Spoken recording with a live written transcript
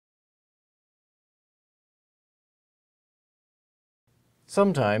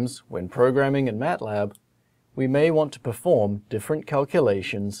Sometimes, when programming in MATLAB, we may want to perform different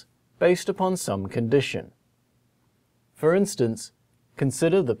calculations based upon some condition. For instance,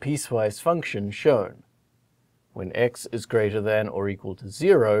 consider the piecewise function shown. When x is greater than or equal to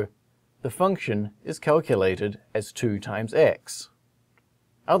 0, the function is calculated as 2 times x.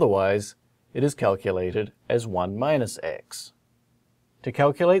 Otherwise, it is calculated as 1 minus x. To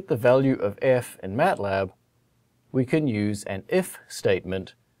calculate the value of f in MATLAB, we can use an if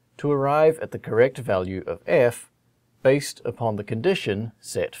statement to arrive at the correct value of f based upon the condition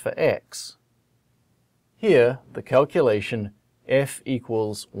set for x. Here, the calculation f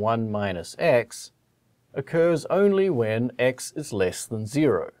equals 1 minus x occurs only when x is less than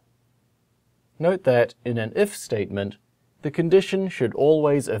 0. Note that in an if statement, the condition should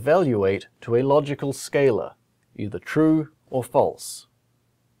always evaluate to a logical scalar, either true or false.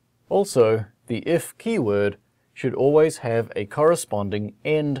 Also, the if keyword should always have a corresponding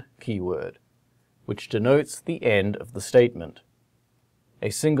end keyword, which denotes the end of the statement. A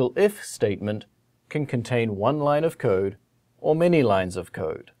single if statement can contain one line of code or many lines of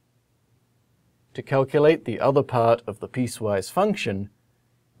code. To calculate the other part of the piecewise function,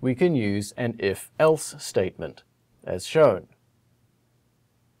 we can use an if-else statement, as shown.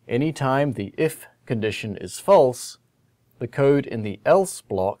 Any time the if condition is false, the code in the else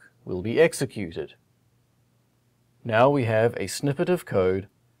block will be executed. Now we have a snippet of code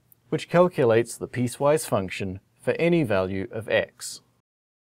which calculates the piecewise function for any value of x.